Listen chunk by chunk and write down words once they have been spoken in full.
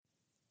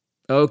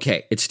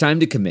Okay, it's time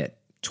to commit.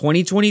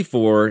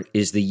 2024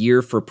 is the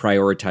year for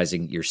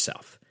prioritizing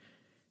yourself.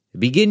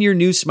 Begin your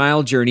new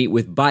smile journey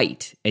with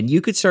Byte, and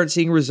you could start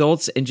seeing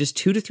results in just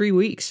 2 to 3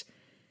 weeks.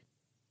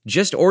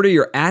 Just order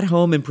your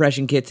at-home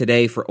impression kit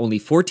today for only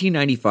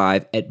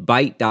 $14.95 at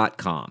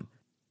Byte.com.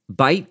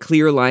 Byte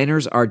clear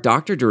liners are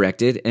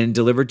doctor-directed and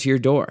delivered to your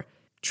door.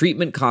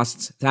 Treatment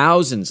costs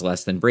thousands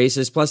less than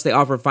braces, plus they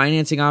offer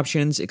financing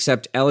options,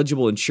 accept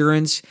eligible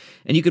insurance,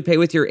 and you could pay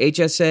with your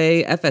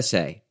HSA,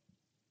 FSA.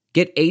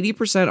 Get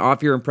 80%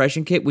 off your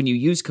impression kit when you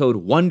use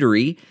code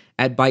WONDERY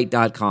at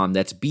Byte.com.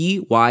 That's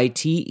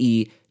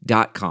BYTE.com.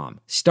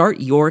 Start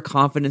your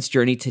confidence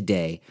journey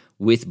today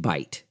with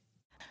Byte.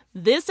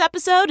 This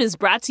episode is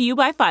brought to you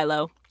by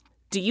Philo.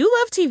 Do you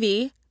love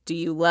TV? Do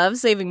you love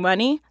saving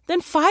money?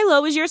 Then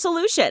Philo is your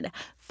solution.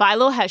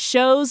 Philo has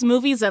shows,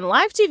 movies, and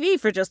live TV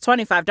for just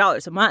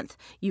 $25 a month.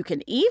 You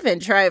can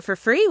even try it for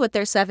free with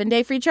their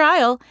 7-day free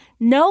trial.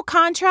 No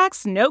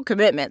contracts, no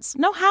commitments,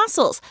 no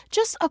hassles.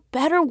 Just a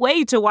better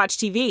way to watch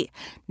TV.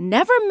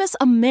 Never miss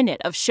a minute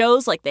of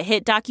shows like the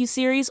hit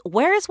docuseries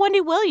Where is Wendy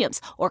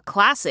Williams? Or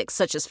classics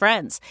such as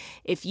Friends.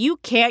 If you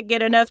can't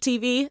get enough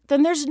TV,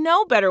 then there's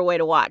no better way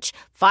to watch.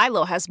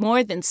 Philo has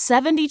more than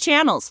 70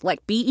 channels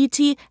like BET,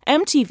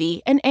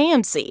 MTV, and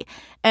AMC.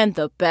 And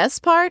the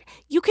best part?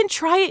 You can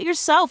try it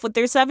yourself with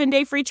their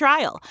 7-day free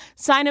trial.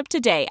 Sign up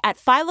today at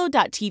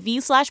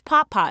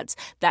philo.tv/poppods.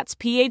 That's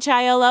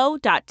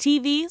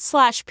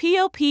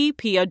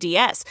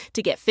philo.tv/POPPODS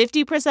to get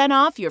 50%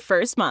 off your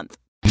first month.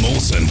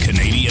 Molson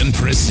Canadian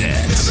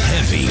presents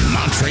Heavy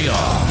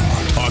Montreal.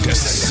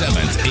 August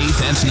 7th,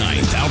 8th, and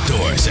 9th,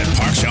 outdoors at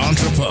Parc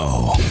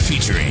Jean-Drapeau.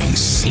 Featuring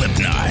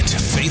Slipknot,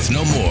 Faith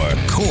No More,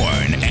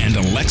 Korn, and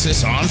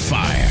Alexis on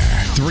Fire.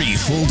 3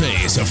 full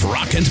days of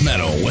rock and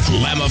metal with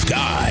Lamb of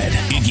God,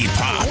 Iggy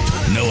Pop,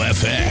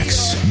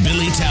 NoFX,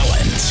 Billy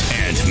Talent,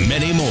 and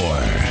many more.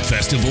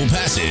 Festival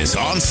passes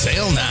on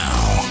sale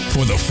now.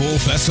 For the full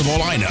festival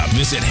lineup,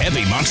 visit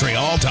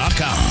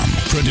HeavyMontreal.com.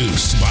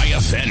 Produced by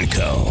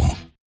Afenco.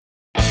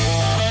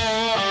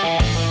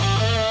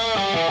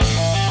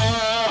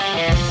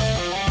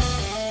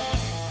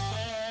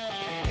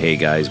 Hey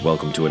guys,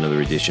 welcome to another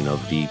edition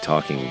of the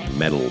Talking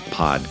Metal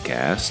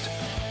Podcast.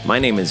 My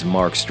name is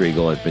Mark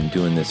Striegel. I've been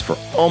doing this for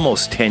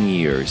almost 10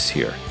 years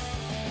here.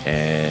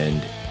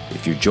 And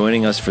if you're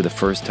joining us for the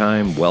first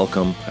time,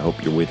 welcome. I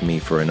hope you're with me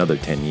for another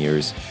 10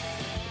 years.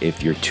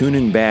 If you're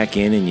tuning back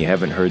in and you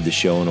haven't heard the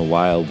show in a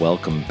while,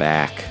 welcome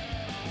back.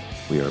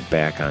 We are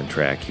back on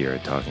track here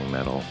at Talking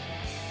Metal.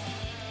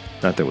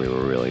 Not that we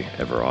were really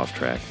ever off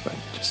track, but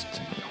just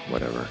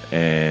whatever.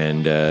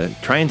 And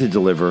trying to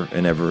deliver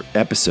an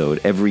episode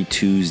every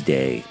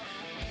Tuesday.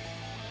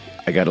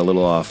 I got a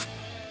little off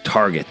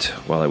target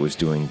while I was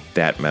doing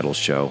that metal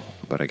show,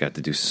 but I got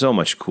to do so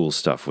much cool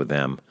stuff with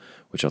them,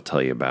 which I'll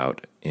tell you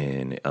about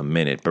in a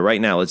minute. But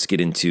right now, let's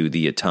get into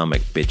the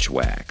Atomic Bitch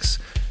Wax.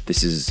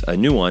 This is a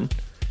new one.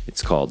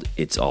 It's called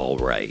It's All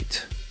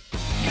Right.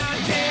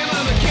 Goddamn,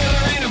 I'm a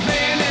killer in a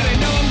band and I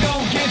know I'm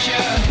gonna get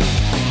ya.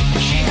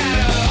 She had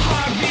a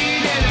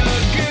heartbeat and a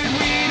good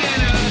weed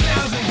and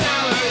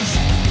 $1,000.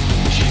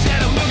 She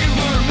said I'm looking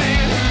for a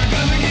man who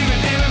doesn't give a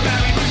damn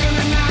about me. Who's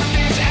gonna knock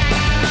this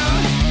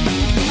out?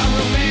 I'm a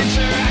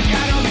romancer, I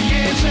got all the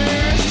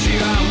answers. See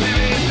how I'm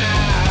living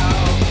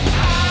now.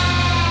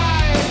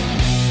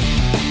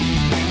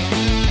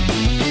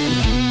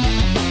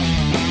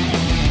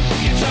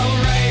 It's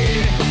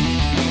alright.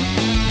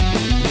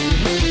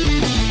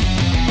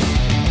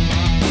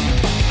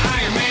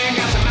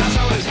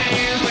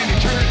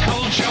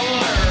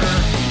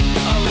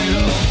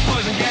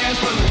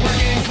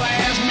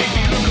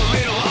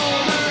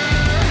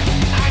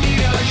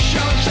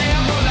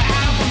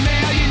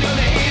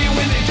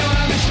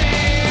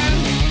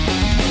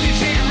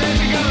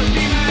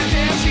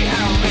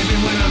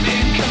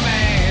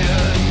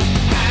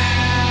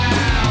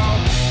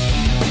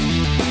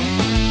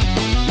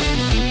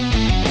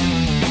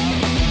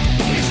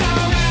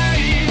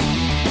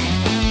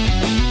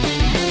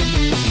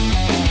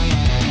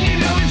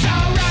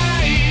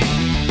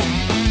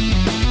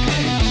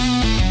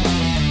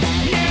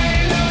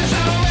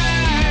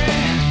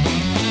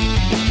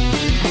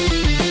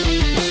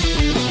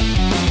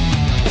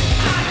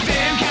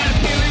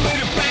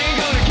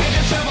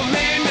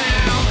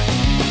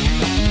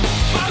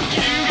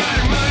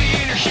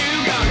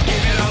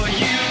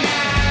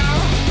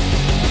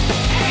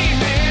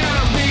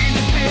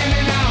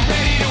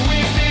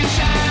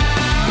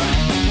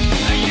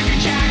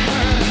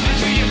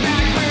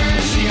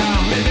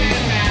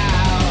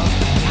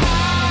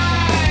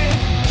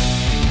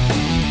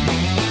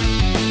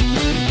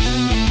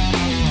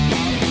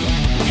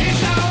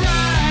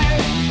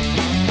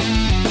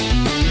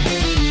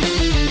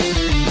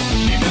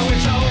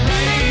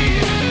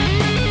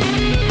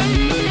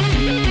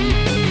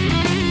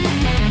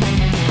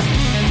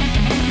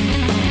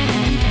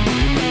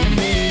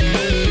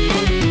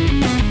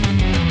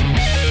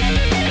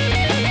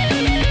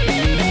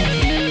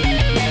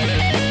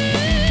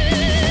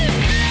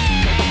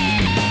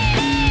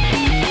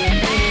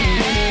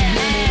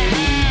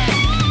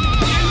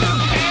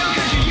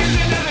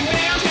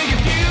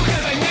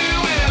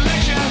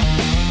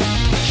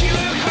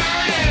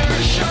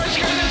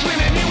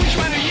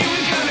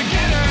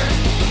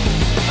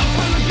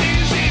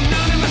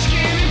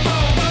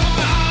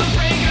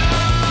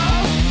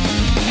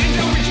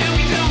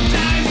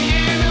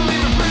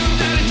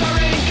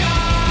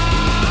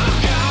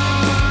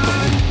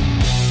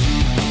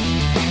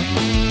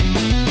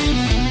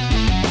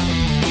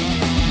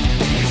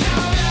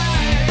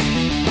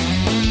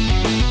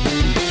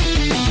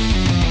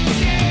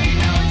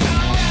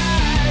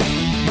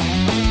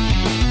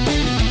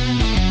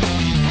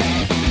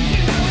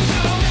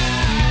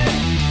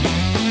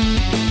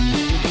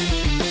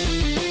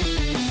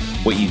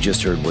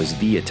 just heard was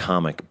the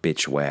Atomic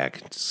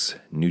Bitchwax,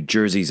 New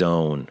Jersey's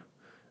own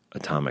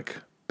Atomic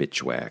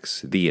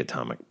Bitchwax, the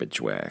Atomic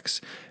Bitchwax.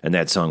 And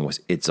that song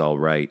was It's All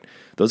Right.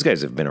 Those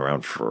guys have been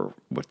around for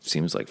what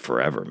seems like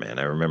forever, man.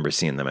 I remember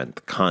seeing them at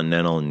the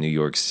Continental in New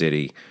York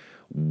City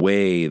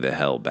way the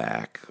hell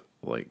back,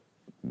 like,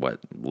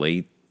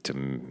 late to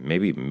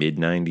maybe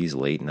mid-90s,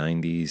 late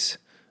 90s.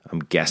 I'm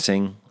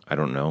guessing. I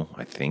don't know.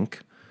 I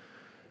think.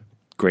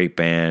 Great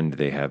band.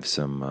 They have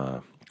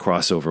some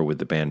crossover with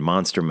the band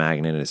Monster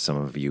Magnet, as some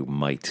of you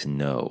might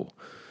know.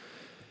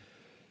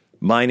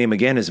 My name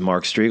again is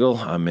Mark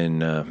Striegel. I'm in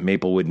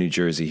Maplewood, New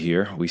Jersey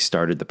here. We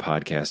started the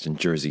podcast in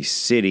Jersey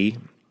City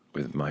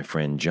with my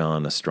friend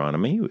John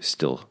Astronomy, who is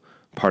still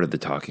part of the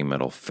Talking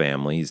Metal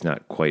family. He's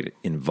not quite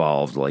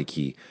involved like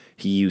he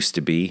used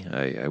to be.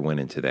 I went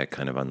into that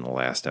kind of on the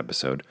last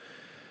episode.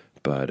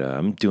 But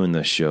I'm doing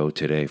the show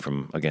today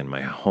from, again,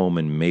 my home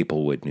in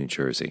Maplewood, New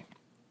Jersey.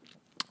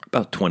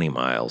 About 20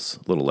 miles,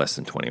 a little less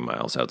than 20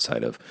 miles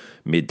outside of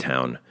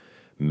Midtown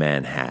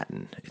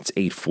Manhattan. It's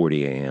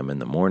 8:40 a.m. in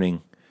the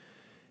morning,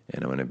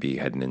 and I'm going to be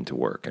heading into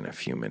work in a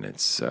few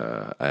minutes.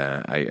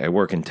 I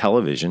work in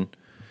television.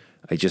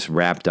 I just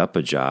wrapped up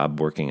a job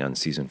working on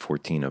season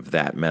 14 of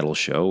That Metal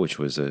Show, which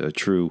was a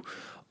true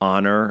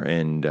honor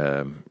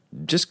and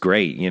just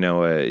great. You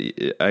know,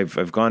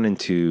 I've gone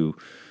into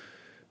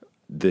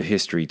the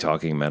history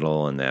Talking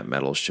Metal and That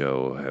Metal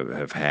Show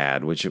have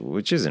had, which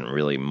isn't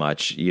really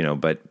much, you know,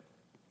 but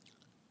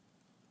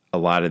a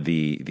lot of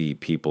the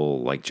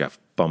people like Jeff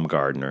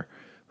Baumgartner,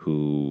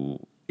 who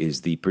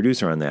is the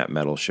producer on That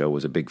Metal Show,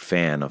 was a big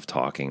fan of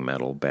Talking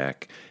Metal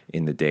back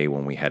in the day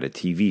when we had a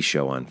TV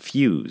show on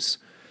Fuse.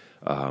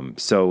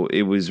 So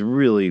it was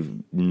really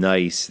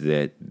nice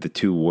that the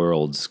two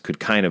worlds could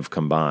kind of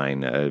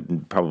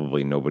combine.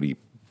 Probably nobody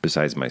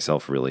besides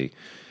myself really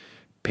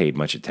paid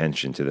much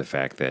attention to the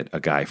fact that a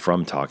guy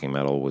from Talking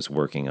Metal was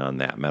working on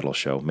That Metal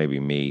Show. Maybe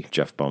me,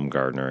 Jeff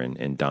Baumgartner,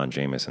 and Don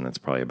Jamieson. That's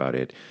probably about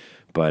it.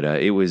 But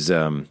it was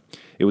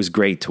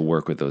great to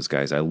work with those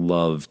guys. I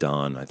love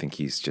Don. I think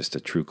he's just a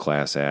true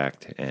class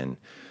act and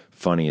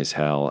funny as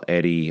hell.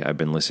 Eddie, I've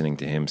been listening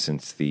to him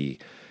since the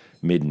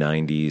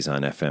mid-90s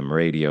on FM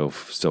radio.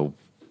 So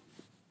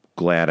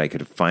glad I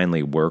could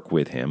finally work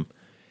with him.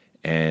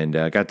 And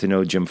I got to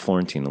know Jim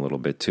Florentine a little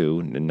bit,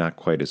 too. Not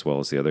quite as well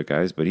as the other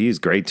guys, but he's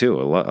great, too.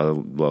 I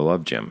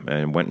love Jim.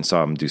 And went and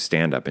saw him do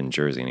stand-up in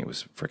Jersey, and he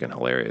was freaking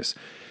hilarious.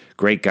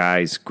 Great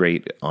guys.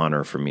 Great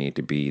honor for me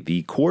to be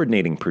the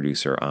coordinating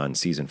producer on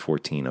season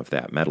 14 of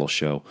That Metal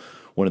Show.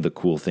 One of the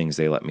cool things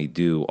they let me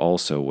do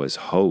also was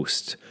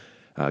host,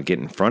 get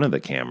in front of the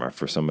camera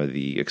for some of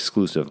the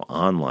exclusive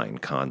online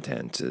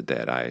content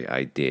that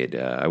I did.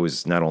 I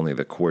was not only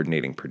the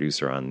coordinating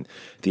producer on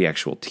the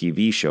actual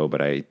TV show,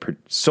 but I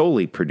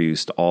solely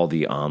produced all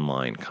the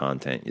online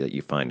content that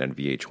you find on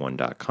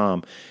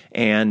VH1.com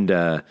and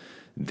and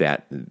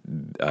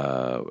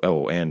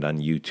on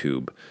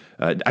YouTube.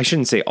 I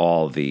shouldn't say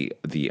all the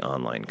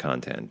online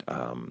content,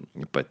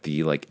 but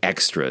the like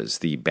extras,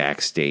 the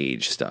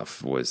backstage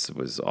stuff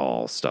was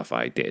all stuff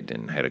I did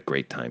and had a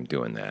great time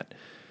doing that.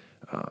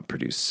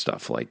 Produced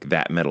stuff like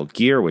That Metal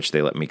Gear, which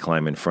they let me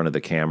climb in front of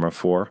the camera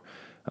for.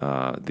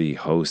 They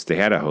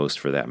had a host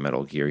for That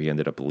Metal Gear. He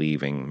ended up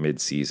leaving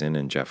mid-season,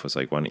 and Jeff was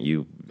like, "Why don't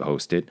you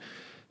host it?"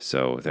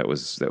 So that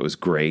was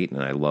great,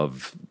 and I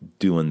love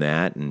doing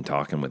that and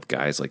talking with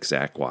guys like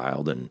Zach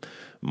Wilde and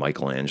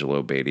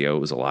Michelangelo Badio. It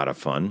was a lot of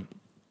fun.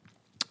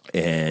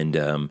 And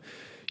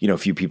you know, a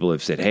few people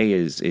have said, "Hey,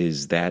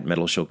 is That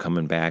Metal Show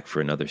coming back for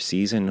another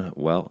season?"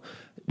 Well,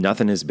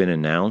 nothing has been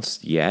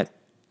announced yet.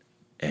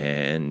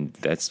 And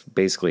that's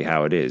basically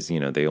how it is.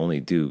 You know, they only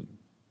do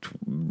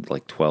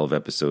like 12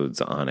 episodes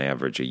on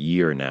average a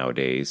year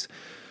nowadays.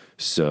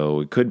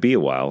 So it could be a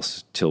while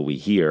till we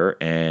hear.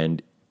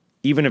 And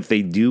even if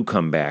they do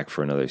come back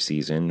for another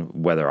season,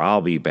 whether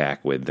I'll be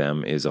back with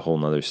them is a whole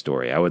nother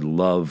story. I would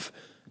love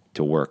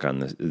to work on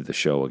the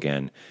show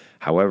again.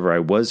 However, I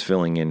was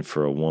filling in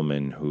for a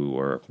woman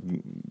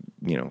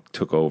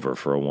took over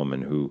for a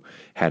woman who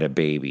had a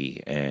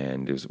baby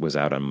and was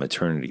out on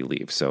maternity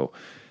leave. So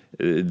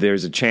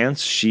there's a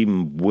chance she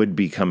would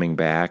be coming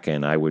back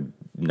and I would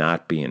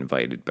not be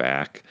invited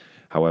back.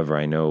 However,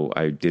 I know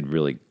I did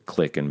really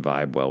click and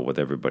vibe well with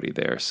everybody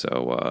there.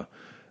 So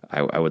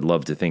I would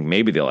love to think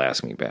maybe they'll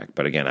ask me back.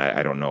 But again,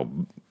 I don't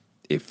know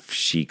if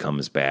she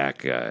comes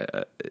back,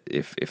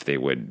 if they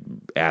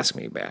would ask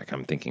me back.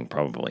 I'm thinking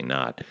probably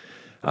not.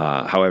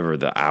 However,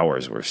 the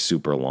hours were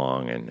super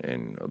long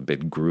and a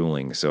bit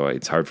grueling. So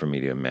it's hard for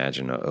me to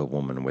imagine a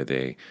woman with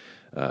a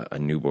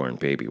newborn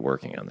baby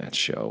working on that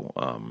show.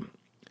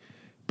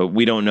 But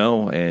we don't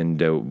know. And,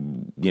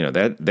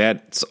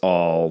 that's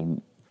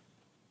all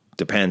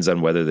depends on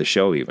whether the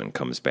show even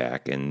comes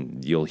back.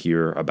 And you'll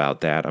hear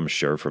about that, I'm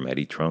sure, from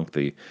Eddie Trunk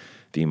the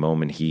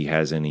moment he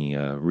has any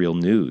real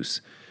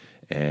news.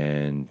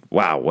 And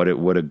wow,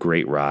 what a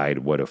great ride.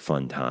 What a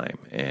fun time.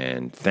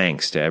 And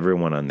thanks to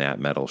everyone on That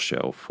Metal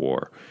Show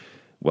for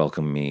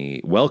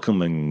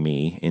welcoming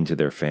me into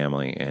their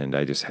family. And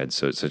I just had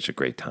such a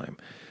great time.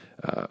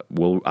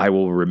 I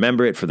will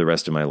remember it for the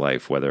rest of my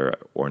life, whether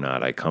or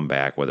not I come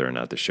back, whether or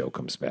not the show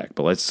comes back.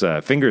 But let's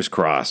fingers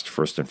crossed,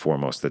 first and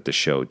foremost, that the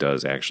show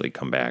does actually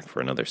come back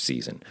for another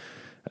season.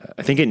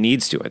 I think it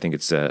needs to. I think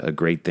it's a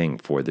great thing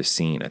for the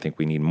scene. I think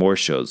we need more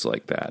shows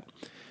like that.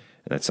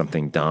 And that's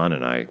something Don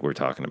and I were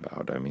talking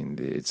about. I mean,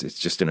 it's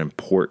just an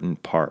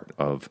important part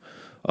of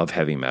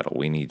heavy metal.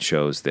 We need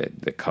shows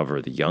that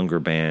cover the younger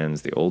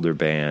bands, the older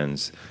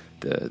bands,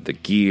 the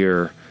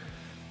gear.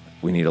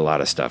 We need a lot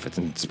of stuff. It's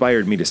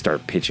inspired me to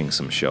start pitching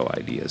some show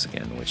ideas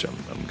again, which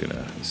I'm going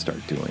to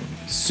start doing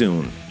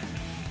soon.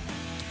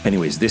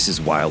 Anyways, this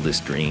is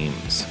Wildest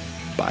Dreams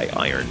by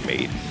Iron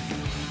Maiden.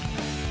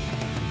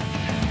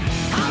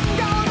 I'm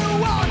gonna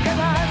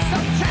organize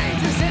some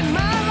changes in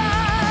my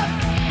life.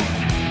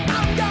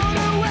 I'm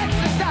gonna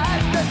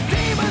exercise the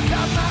demons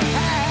of my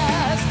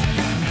past.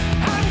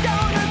 I'm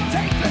gonna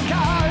take the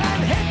car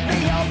and hit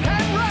the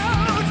open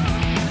road.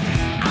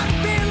 I'm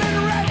feeling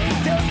ready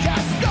to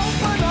just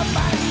open up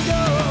and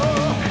go.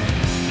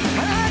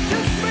 And I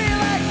just feel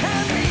I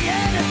can be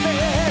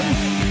anything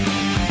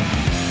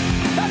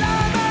that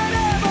I might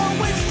ever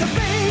wish to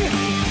be.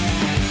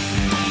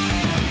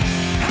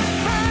 And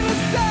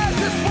fantasize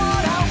is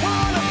what I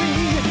wanna be.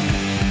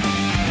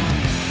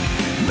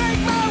 Make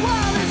my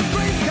wildest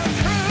dreams come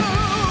true.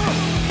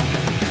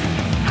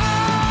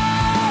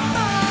 I'm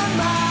on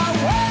my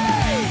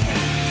way.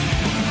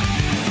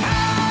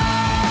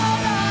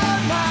 Out on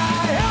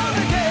my own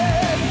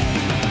again.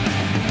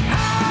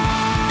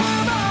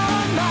 I'm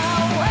on my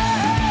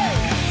way.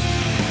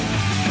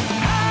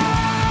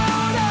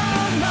 Out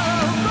on the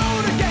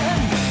road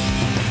again.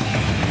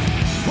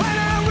 When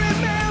I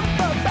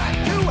remember back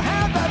to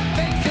how the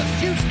things just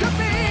used to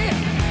be,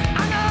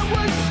 and I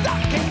was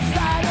stuck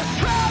inside a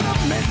shroud of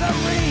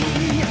misery.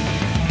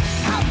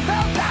 I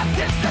felt I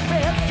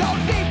disappeared so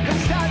deep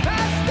inside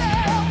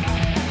myself.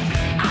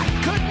 I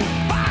couldn't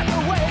find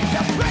a way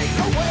to break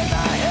away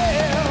the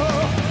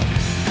hell.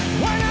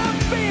 When I'm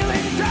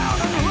feeling down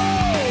and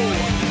low,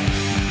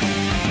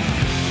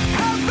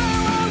 I vow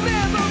I'll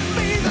never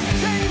be the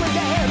same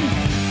again.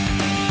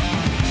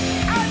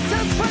 I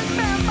just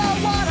remember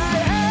what I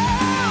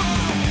am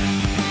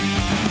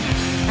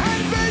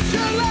and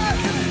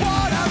visualize it's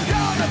what I'm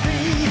gonna be.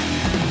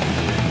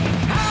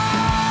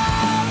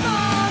 I'm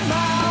on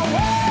my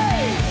way.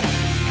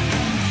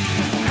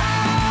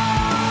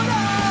 Out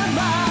on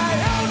my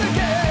own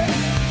again.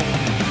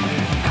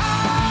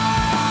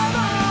 I'm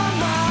on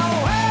my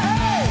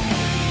way.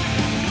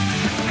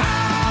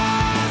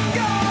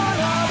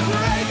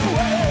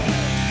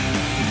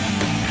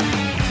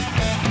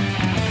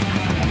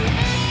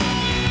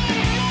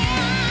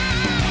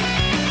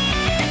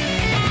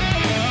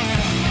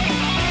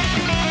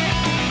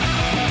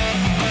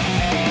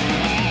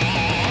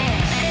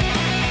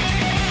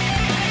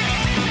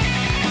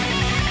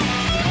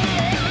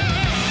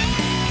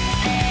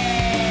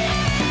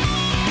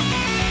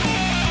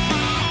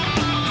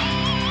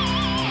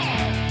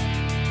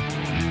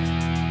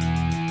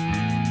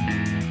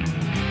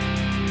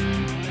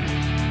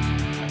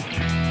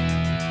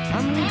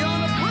 I'm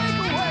gonna break away. I'm gonna break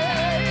away.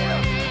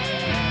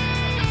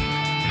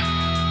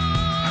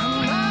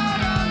 I'm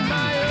out on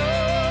my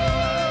own.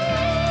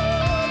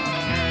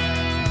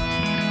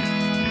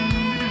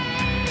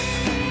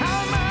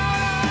 I'm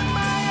out on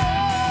my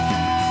own.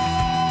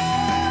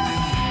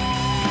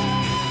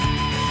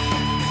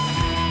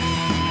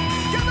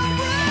 Gonna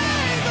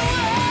break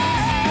away.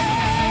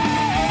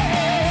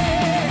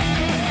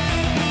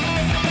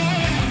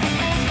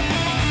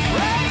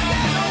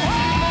 Breaking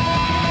away.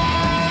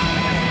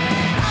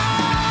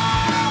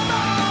 I'm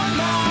on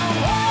my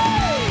way.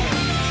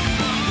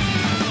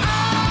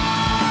 Out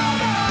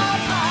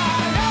on my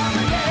own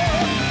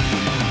again.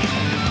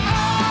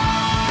 I'm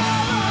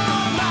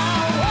on my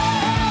way.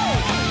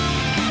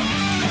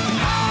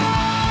 Out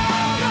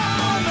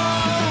on the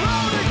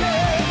road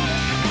again.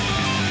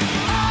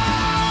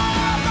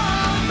 I'm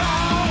on my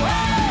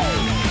way.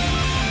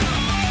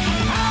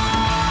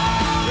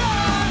 Out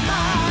on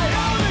my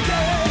own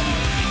again.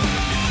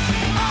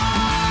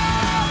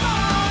 I'm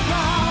on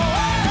my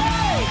way.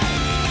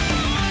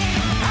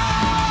 I'm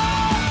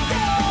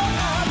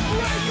gonna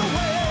break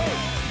away.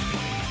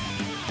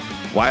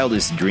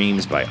 Wildest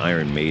Dreams by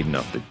Iron Maiden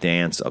off the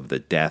Dance of the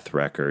Death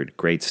record.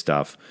 Great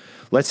stuff.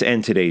 Let's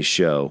end today's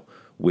show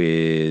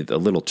with a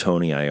little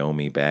Tony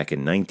Iommi back in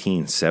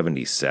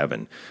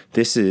 1977.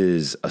 This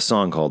is a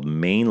song called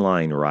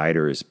Mainline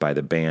Riders by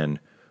the band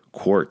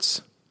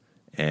Quartz,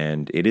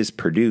 and it is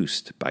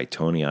produced by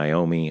Tony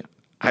Iommi.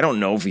 I don't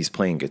know if he's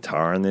playing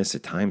guitar on this.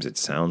 At times it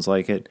sounds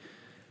like it,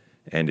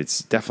 and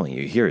it's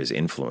definitely, you hear his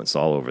influence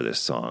all over this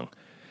song.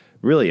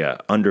 Really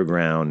a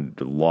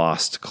underground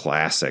lost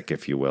classic,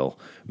 if you will.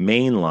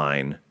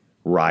 Mainline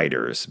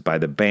Riders by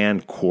the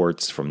band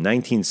Quartz from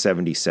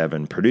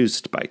 1977,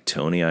 produced by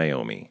Tony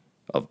Iommi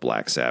of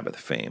Black Sabbath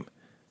fame.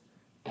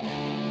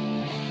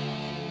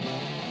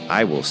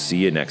 I will see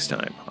you next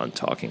time on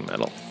Talking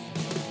Metal.